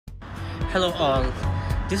Hello all,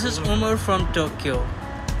 this is Omar from Tokyo,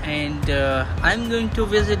 and I'm going to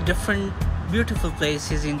visit different beautiful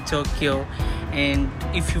places in Tokyo. And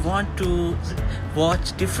if you want to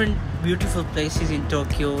watch different beautiful places in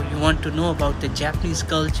Tokyo, you want to know about the Japanese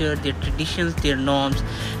culture, their traditions, their norms,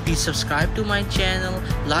 please subscribe to my channel,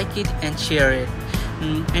 like it and share it.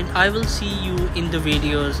 And I will see you in the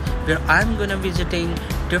videos where I'm gonna visiting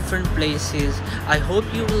different places. I hope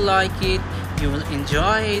you will like it, you will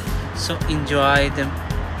enjoy it, so enjoy them.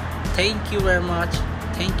 Thank you very much.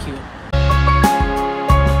 Thank you.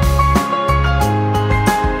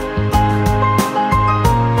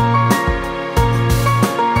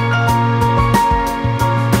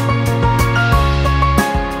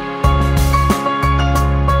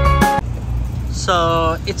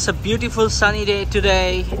 So it's a beautiful sunny day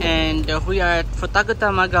today, and we are at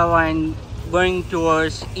Kanagawa and going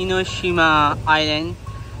towards Enoshima Island.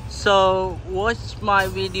 So watch my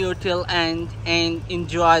video till end and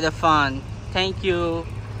enjoy the fun. Thank you.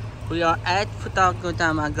 We are at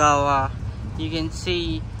Kanagawa, you can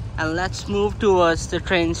see, and let's move towards the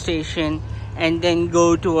train station and then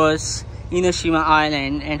go towards Enoshima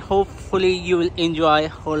Island, and hopefully you will enjoy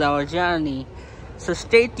whole our journey. So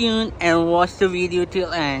stay tuned and watch the video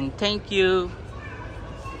till end. Thank you.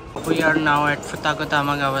 We are now at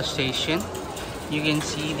Kanagawa station. You can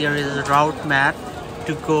see there is a route map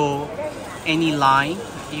to go any line.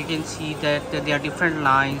 You can see that there are different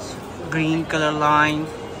lines: green color line,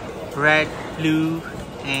 red, blue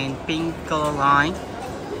and pink color line.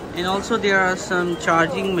 And also there are some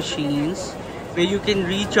charging machines where you can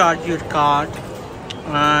recharge your card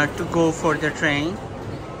to go for the train.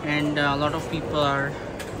 And a lot of people are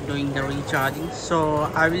doing the recharging, so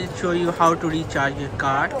I will show you how to recharge your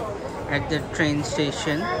card at the train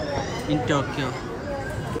station in Tokyo.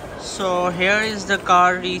 So here is the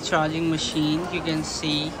car recharging machine. You can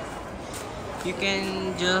see, you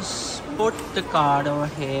can just put the card over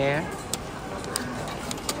here.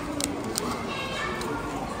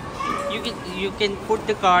 You can put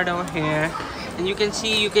the card over here, and you can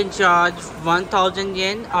see you can charge 1000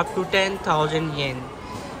 yen up to 10,000 yen.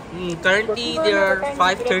 Currently there are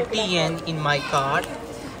 530 yen in my card,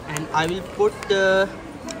 and I will put the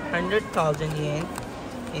 100,000 yen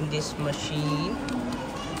in this machine.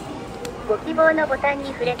 You can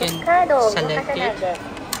select it.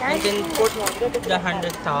 You can put the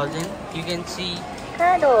 100,000. You can see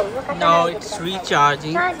now it's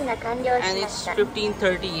recharging and it's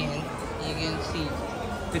 1530 yen. You can see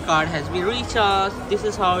the card has been recharged. This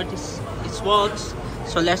is how it works.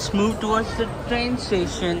 So let's move towards the train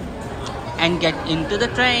station and get into the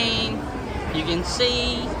train. You can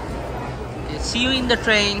see you in the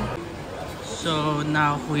train. So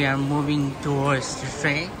now we are moving towards the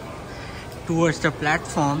train, towards the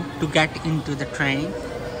platform to get into the train.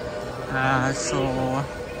 So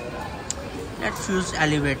let's use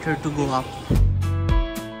elevator to go up.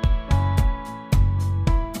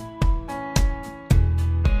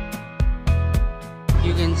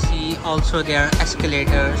 You can see also there are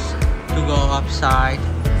escalators to go upside,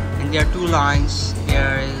 and there are two lines.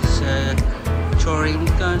 There is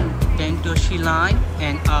Chorinkan Tentoshi line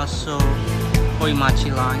and also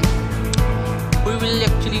Oimachi line. We will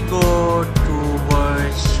actually go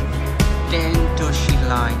towards Tentoshi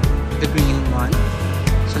line, the green one.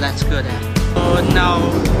 So let's go there. So now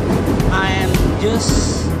I am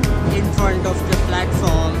just in front of the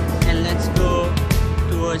platform, and let's go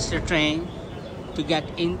towards the train. To get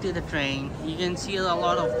into the train, you can see a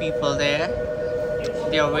lot of people there.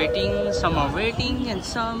 They are waiting, some are waiting and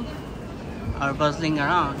some are bustling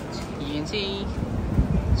around, you can see.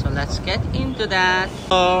 So let's get into that.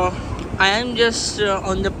 So I am just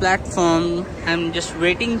on the platform. I'm just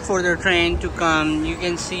waiting for the train to come. You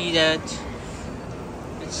can see that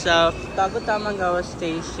it's Kanagawa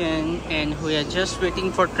station, and we are just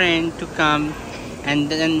waiting for train to come, and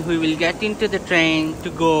then we will get into the train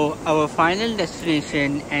to go our final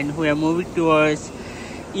destination, and we are moving towards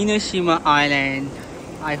Enoshima Island.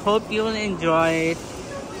 I hope you will enjoy it.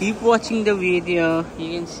 Keep watching the video.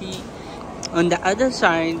 You can see on the other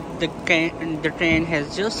side the train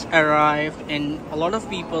has just arrived, and a lot of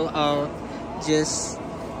people are just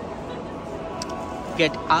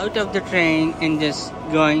get out of the train and just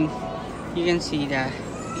going. You can see that.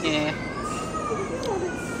 Yeah.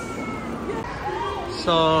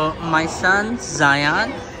 So my son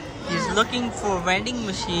Zayan is looking for vending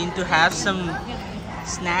machine to have some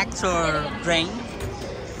snacks or drink.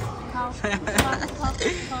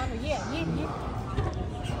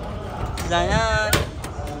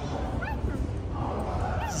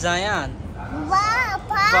 Zayan. Wow.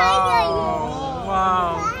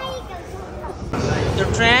 Wow. The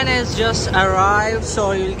train has just arrived,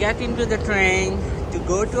 so you'll get into the train to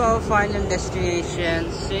go to our final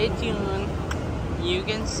destination. Stay tuned. You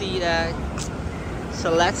can see that. So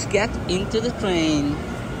let's get into the train.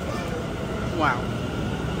 Wow.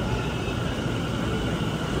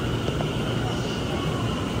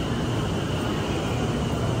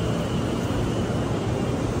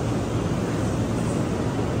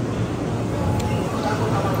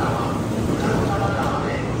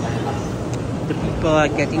 The people are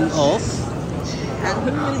getting off, and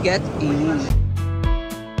we will get in.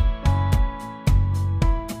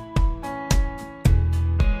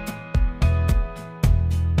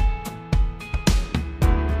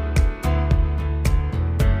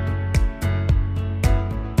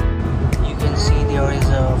 There is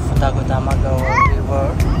a Kanagawa River,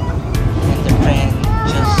 and the train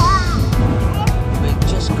we're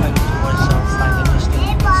just going towards our final destination.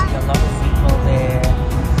 You can see a lot of people there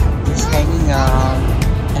just hanging out,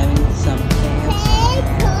 having some dance.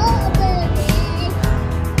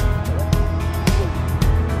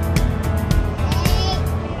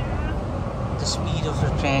 The speed of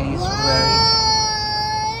the train is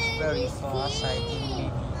very fast. I think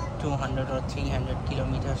maybe 200 or 300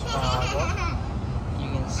 kilometers per hour. You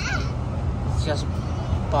can see it's just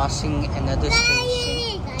passing another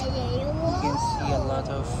station. You can see a lot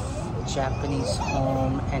of Japanese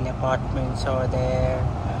homes and apartments over there.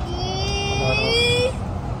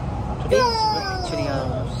 Today is actually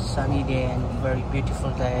a sunny day and very beautiful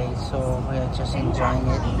day, so we are just enjoying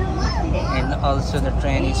it. And also the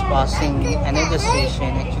train is passing another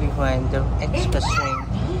station. Actually, when the express train,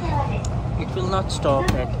 it will not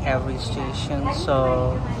stop at every station,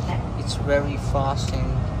 so it's very fast,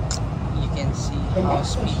 and you can see how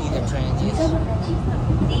speedy the train is.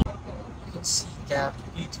 You can see the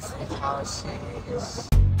beautiful houses.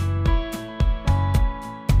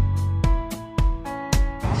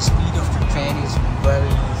 The speed of the train is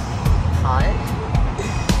very high.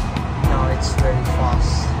 Now it's very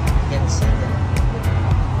fast. You can see that.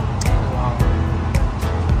 Wow.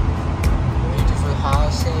 Beautiful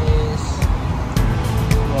houses.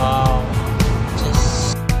 Wow.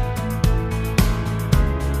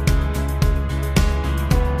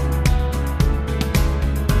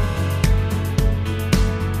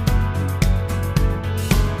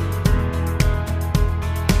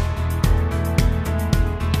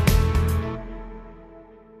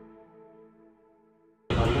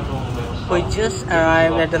 We just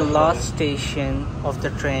arrived at the last station of the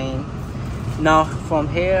train. Now from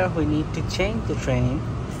here we need to change the train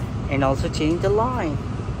and also change the line.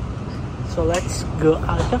 So let's go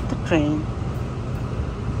out of the train.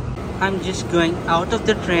 I'm just going out of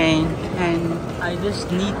the train, and I just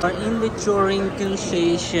need to in the Chorinkan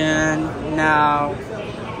station now.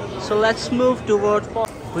 So let's move toward.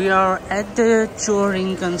 We are at the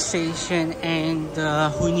Chorinkan station, and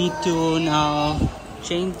we need to now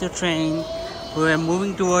change the train. We're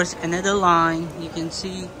moving towards another line. You can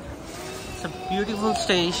see it's a beautiful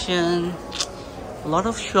station. A lot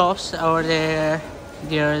of shops over there.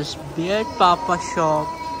 There's Beard Papa shop,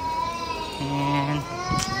 and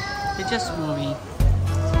we're just moving.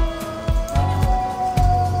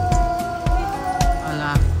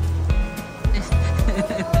 Hola.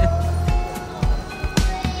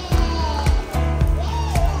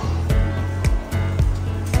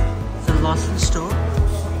 It's a Lawson store.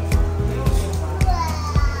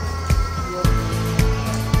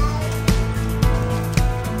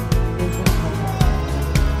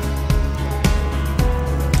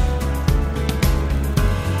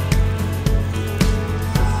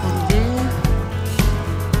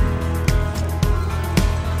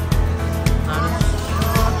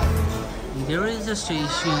 There is a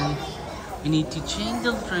station. We need to change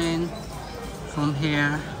the train from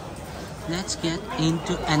here. Let's get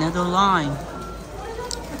into another line.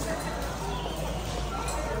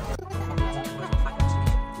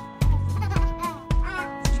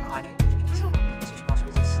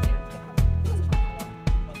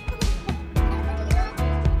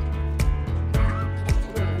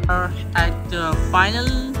 At the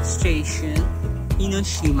final station,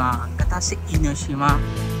 Enoshima. Katase Enoshima.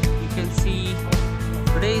 You can see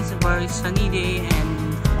today is a very sunny day,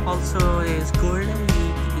 and also it is Golden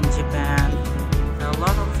Week in Japan. There are a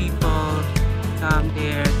lot of people come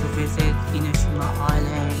there to visit Enoshima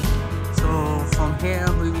Island. So from here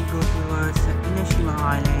we will go towards Enoshima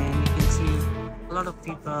Island. You can see a lot of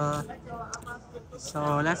people.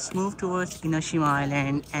 So let's move towards Enoshima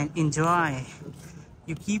Island and enjoy.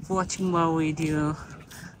 You keep watching my video.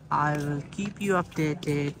 I will keep you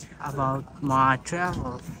updated about my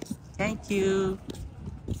travel. Thank you.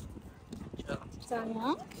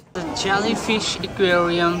 The jellyfish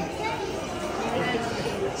aquarium.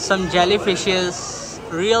 Some jellyfishes,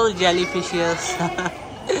 real jellyfishes.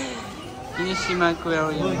 Enoshima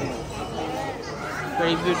Aquarium.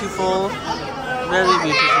 Very beautiful. Very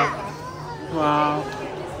beautiful. Wow.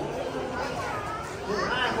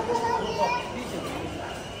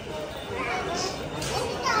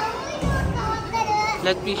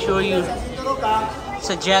 Let me show you. It's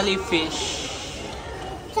a jellyfish.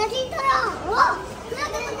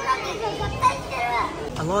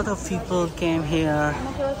 A lot of people came here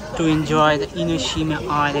to enjoy the Enoshima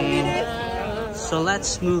Island. So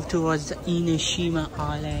let's move towards the Enoshima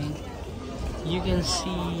Island. You can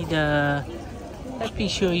see the, let me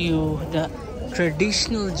show you the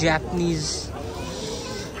traditional Japanese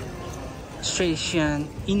station,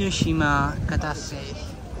 Enoshima Katase.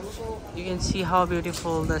 You can see how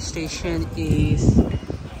beautiful the station is,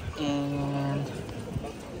 and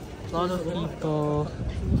a lot of people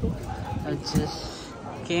just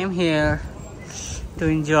came here to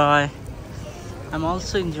enjoy. I'm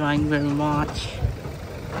also enjoying very much.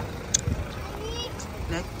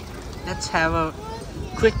 Let's have a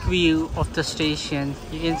quick view of the station.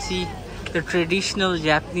 You can see the traditional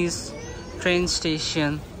Japanese train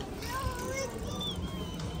station.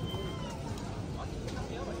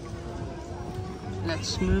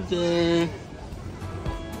 Let's move there.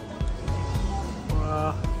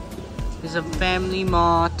 Wow. There's a family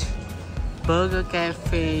mart, burger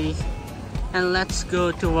cafe, and let's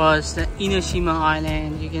go towards the Enoshima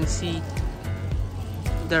Island. You can see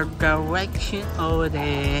the direction over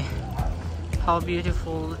there, how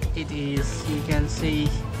beautiful it is. You can see,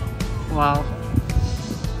 wow.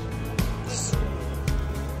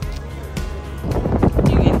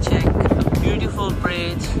 You can check a beautiful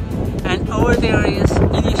bridge, and over there is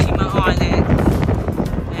Enoshima Island,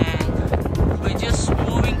 and we're just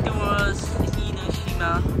moving towards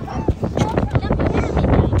Enoshima.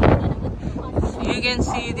 You can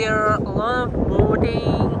see there are a lot of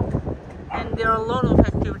boating and there are a lot of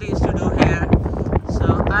activities to do here.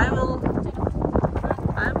 So I will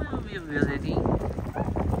be visiting.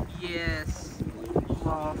 Yes.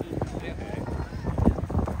 Wow.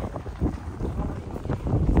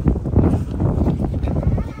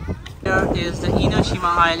 There is the Enoshima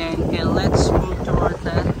Island, and let's move towards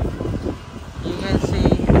that. You can see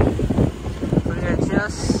we are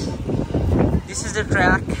just, this is the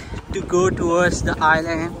track to go towards the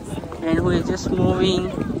island, and we're just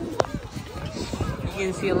moving. You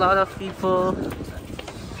can see a lot of people,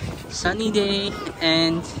 sunny day,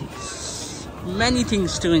 and many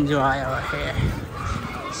things to enjoy over here.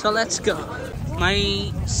 So let's go.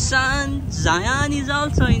 My son Zayan is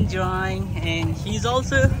also enjoying, and he's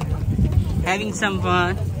also having some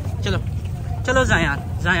fun. Chalo, chalo Zayan,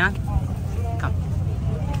 Zayan, come.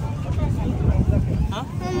 Huh?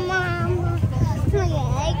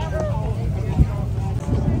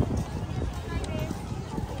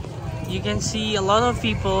 You can see a lot of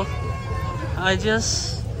people are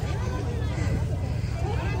just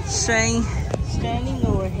standing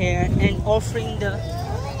over here and offering the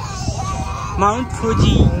Mount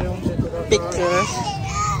Fuji pictures.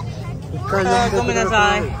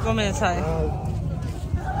 Come inside.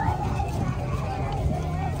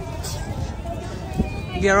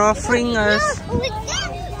 They are offering us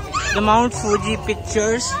the Mount Fuji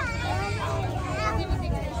pictures.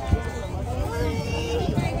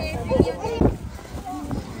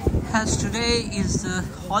 As today is the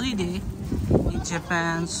holiday in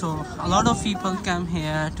Japan, so a lot of people come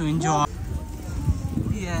here to enjoy.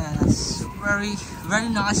 Yes, very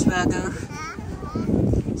nice weather.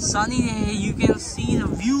 Sunny day. You can see the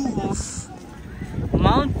view of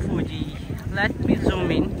Mount Fuji. Let me zoom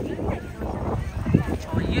in.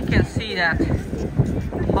 Oh, you can see that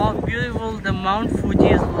how beautiful the Mount Fuji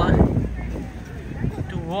is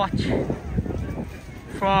to watch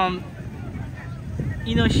from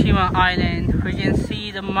Enoshima Island. We can see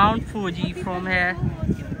the Mount Fuji from here.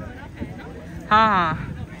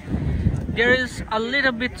 There is a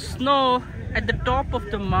little bit snow at the top of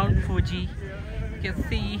the Mount Fuji. You can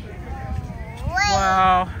see.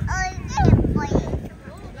 Wow.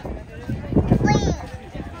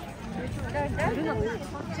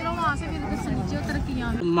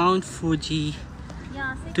 Mount Fuji.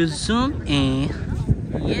 To zoom in.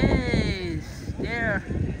 Yes, there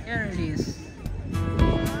it is.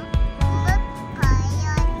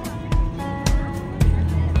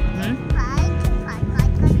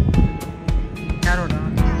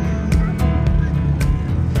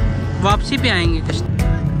 वापसी पे आएंगे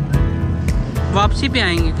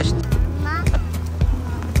कश्ती.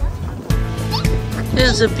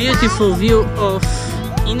 There's a beautiful view of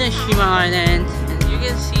Enoshima Island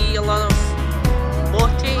can see a lot of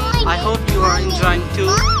boating. I hope you are enjoying too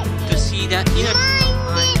to see that Enoshima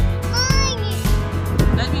Island.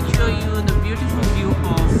 Let me show you the beautiful view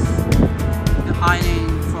of the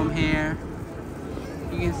island from here.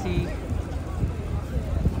 You can see.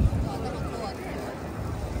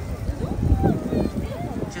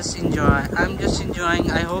 Just enjoy. I'm just enjoying.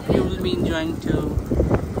 I hope you will be enjoying too.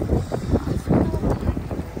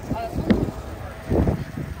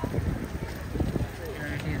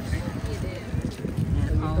 There it is.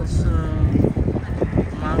 And also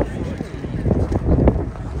Mount Fuji.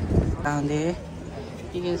 Down there,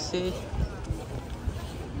 you can see.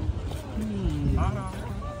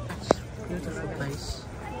 That's a beautiful place.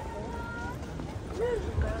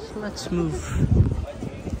 So let's move.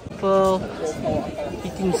 People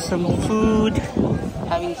eating some food,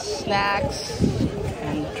 having snacks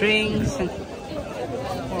and drinks, and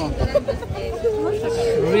it's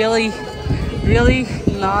really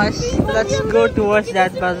nice. Let's go towards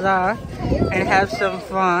that bazaar and have some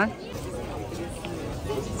fun.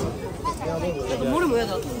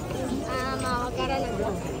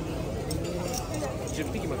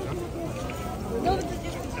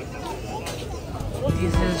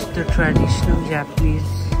 This is the traditional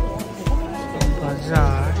Japanese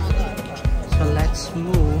bazaar, so let's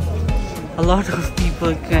move. A lot of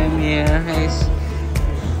people came here. It's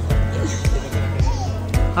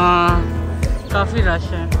coffee rush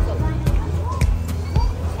hai.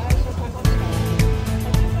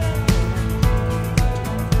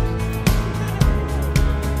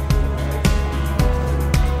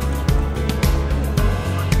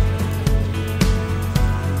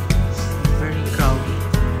 Very crowded.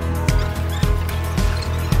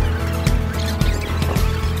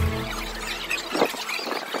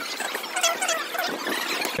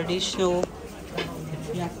 Traditional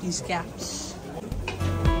Japanese caps.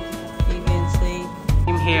 You can see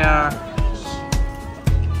I'm here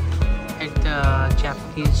at the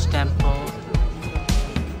Japanese temple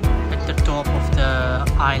at the top of the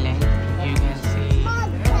island. You can see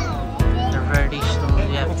the traditional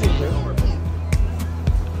Japanese.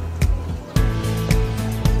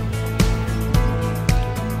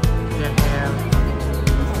 We're here.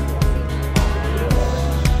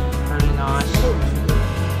 Very nice.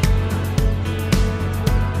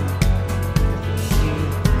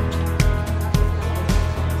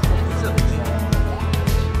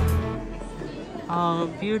 How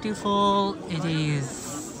beautiful it is.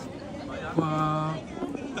 Wow.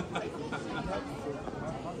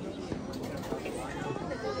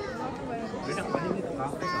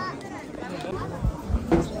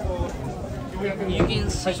 You can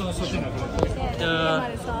see the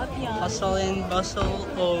hustle and bustle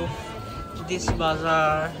of this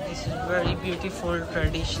bazaar. This is very beautiful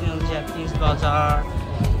traditional Japanese bazaar.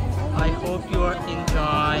 I hope you are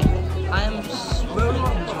enjoying. I am very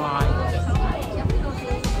enjoying.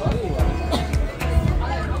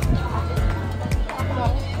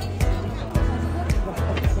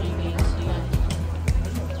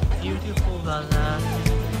 Beautiful bazaar.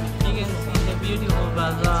 You can see the beautiful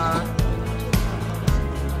bazaar.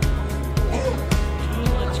 Too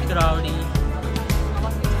much crowdy.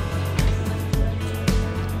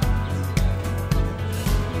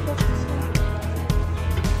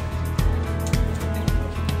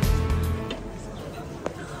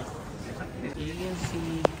 You can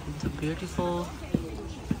see the beautiful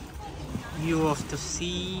view of the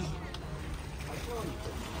sea.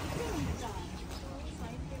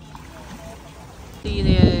 See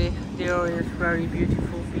there is very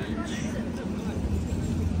beautiful beach.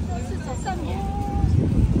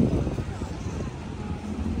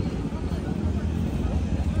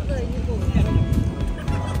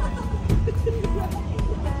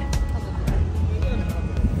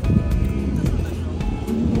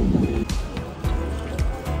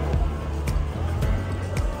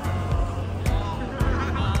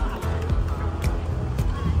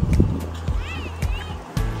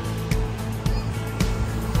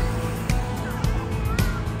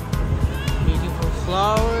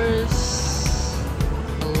 Flowers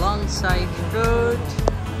alongside the road.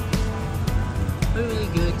 Really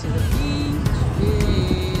good to the beach.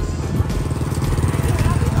 Yes.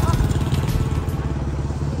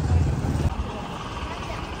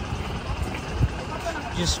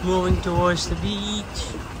 Just moving towards the beach.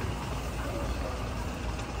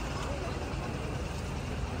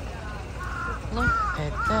 Look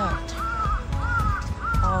at that.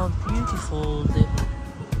 How beautiful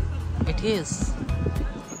it is.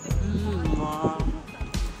 Wow.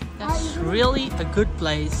 That's really a good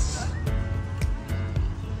place.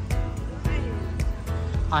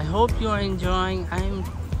 I hope you are enjoying. I'm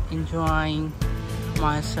enjoying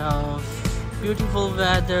myself beautiful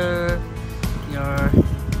weather. Your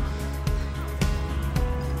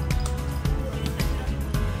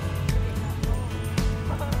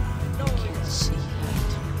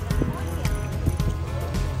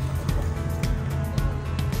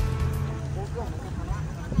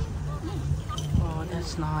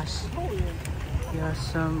that's nice. Here are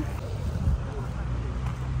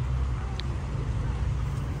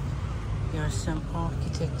some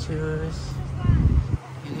architectures.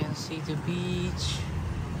 You can see the beach.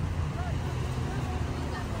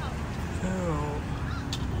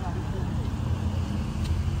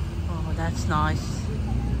 Oh, that's nice.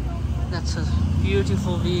 That's a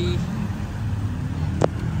beautiful view.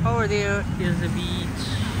 Over there is the beach.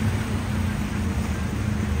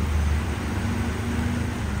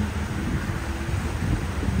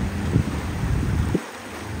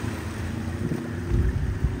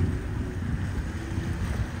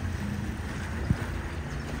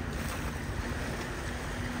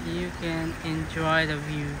 You can enjoy the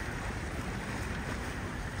view.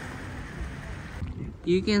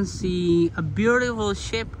 You can see a beautiful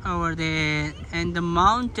ship over there, and the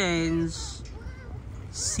mountains,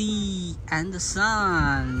 sea, and the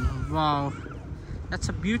sun. Wow, that's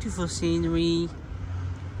a beautiful scenery.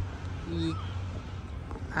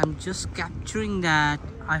 I'm just capturing that.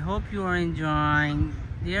 I hope you are enjoying.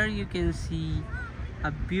 There you can see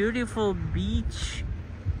a beautiful beach.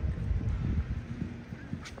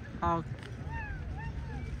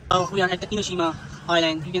 We are at the Enoshima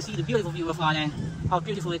Island. You can see the beautiful view of the island. How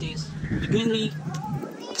beautiful it is. The greenery,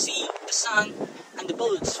 the sea, the sun, and the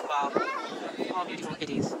birds. Wow, how beautiful it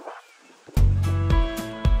is. You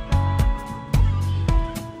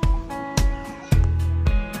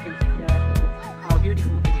can see that, how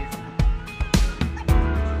beautiful it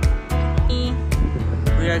is.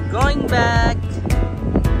 We are going back.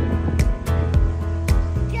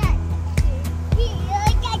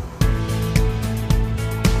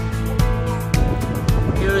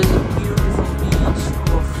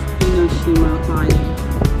 Enoshima Island.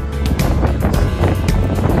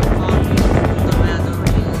 How beautiful the weather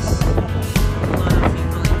is. A lot of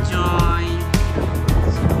people enjoying,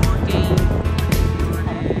 supporting.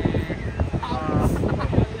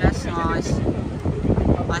 That's nice.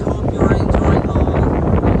 I hope you are enjoying all.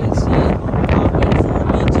 You can see how beautiful the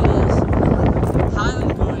beach is. How I'm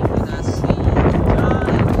going to that sea.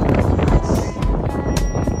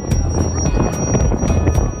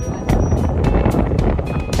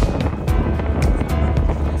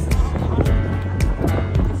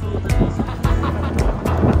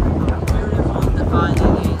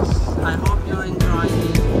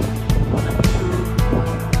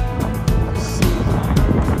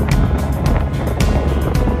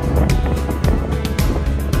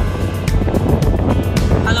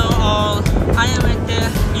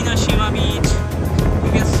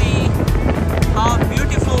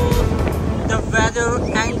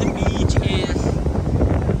 And the beach is.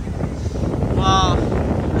 Wow,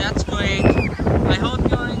 that's great. I hope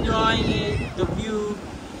you're enjoying it, the view.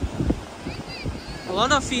 A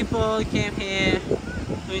lot of people came here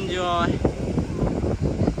to enjoy.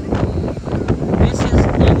 This is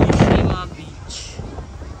Enoshima Beach.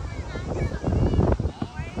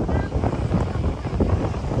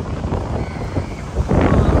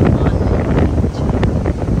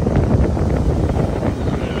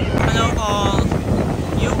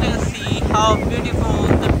 How beautiful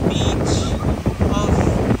the beach of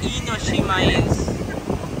Enoshima is.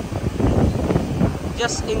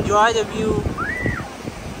 Just enjoy the view.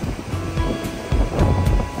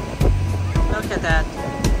 Look at that.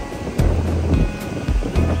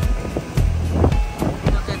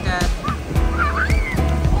 Look at that.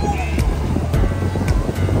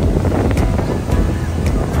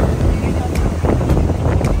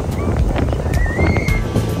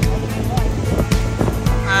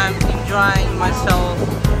 I'm enjoying myself.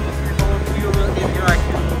 Hope you will enjoy it.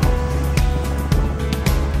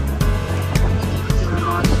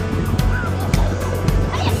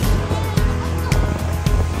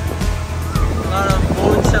 A lot of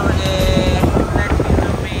boats over there. Let's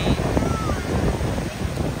zoom in.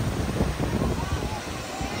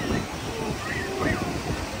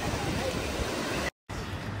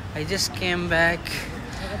 I just came back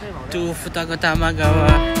to Kanagawa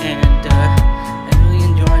and I really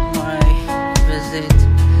enjoyed my visit.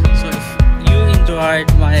 So if you enjoyed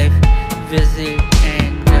my visit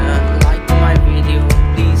and like my video,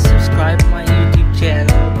 please subscribe my YouTube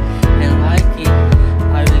channel and like it.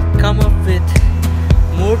 I will come up with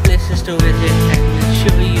more places to visit and will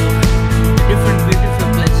show you different beautiful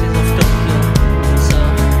places of Tokyo. So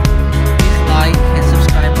please like and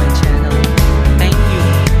subscribe my channel. Thank you.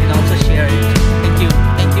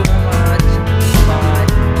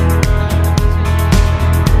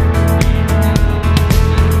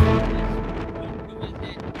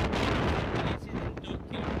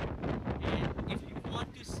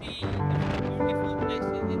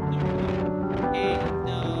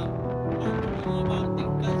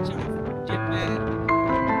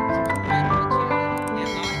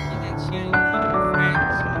 here in